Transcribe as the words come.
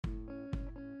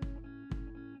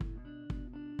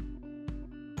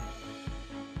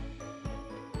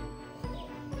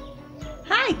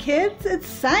Hi kids, it's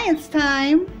science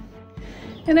time.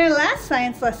 In our last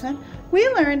science lesson, we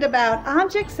learned about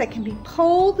objects that can be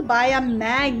pulled by a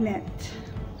magnet.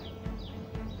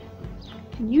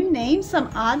 Can you name some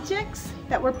objects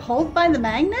that were pulled by the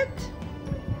magnet?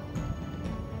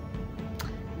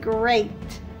 Great.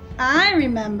 I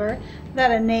remember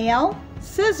that a nail,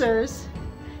 scissors,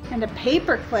 and a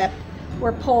paper clip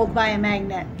were pulled by a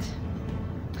magnet.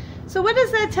 So what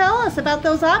does that tell us about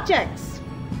those objects?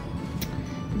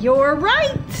 You're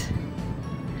right.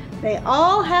 They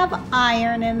all have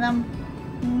iron in them.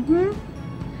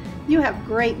 You have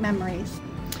great memories.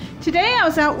 Today I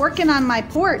was out working on my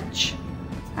porch.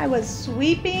 I was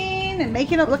sweeping and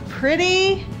making it look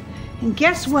pretty. And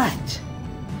guess what?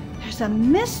 There's a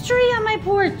mystery on my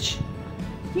porch.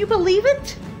 You believe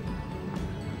it?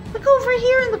 Look over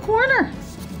here in the corner.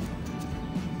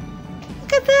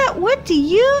 Look at that. What do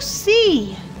you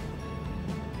see?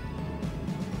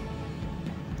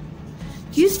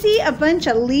 Do you see a bunch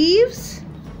of leaves?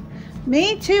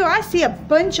 Me too. I see a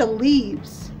bunch of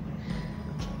leaves.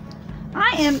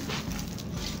 I am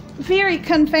very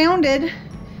confounded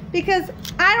because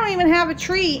I don't even have a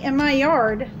tree in my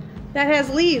yard that has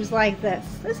leaves like this.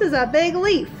 This is a big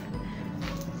leaf.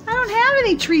 I don't have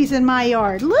any trees in my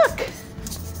yard. Look.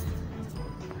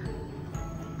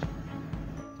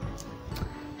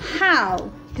 How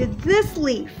did this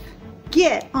leaf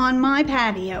get on my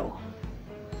patio?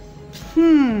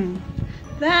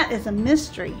 That is a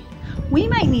mystery. We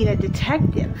might need a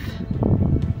detective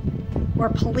or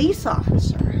a police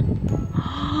officer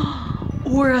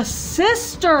or a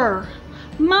sister.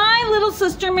 My little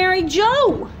sister Mary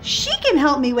Jo. She can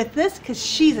help me with this because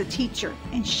she's a teacher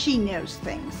and she knows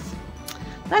things.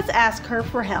 Let's ask her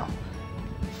for help.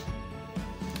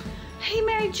 Hey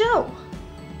Mary Jo,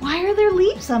 why are there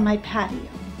leaves on my patio?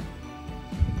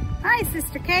 Hi,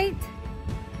 Sister Kate.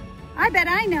 I bet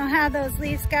I know how those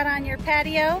leaves got on your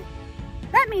patio.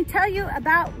 Let me tell you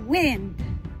about wind.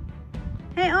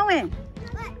 Hey, Owen.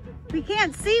 What? We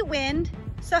can't see wind,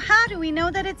 so how do we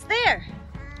know that it's there?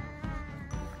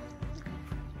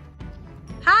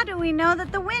 How do we know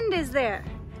that the wind is there?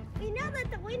 We know that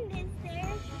the wind is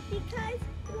there because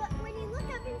when you look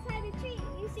up inside a tree,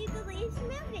 you see the leaves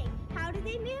moving. How do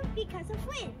they move? Because of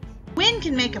wind. Wind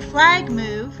can make a flag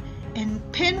move and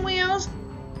pinwheels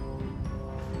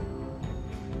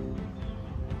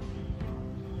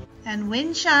and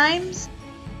wind chimes.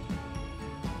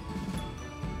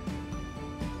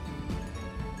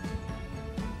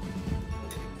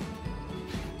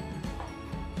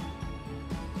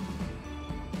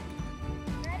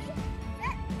 Ready?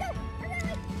 Set, go!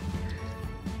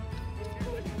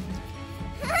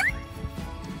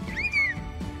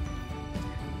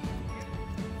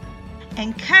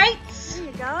 And kites. There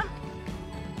you go.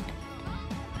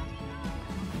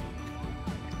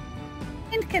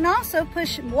 Wind can also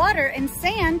push water and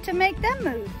sand to make them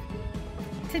move.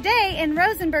 Today in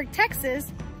Rosenberg,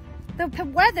 Texas, the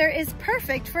weather is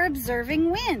perfect for observing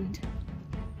wind.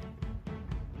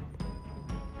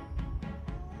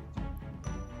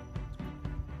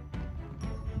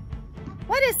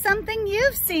 What is something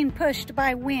you've seen pushed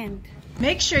by wind?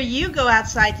 Make sure you go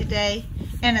outside today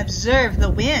and observe the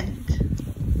wind.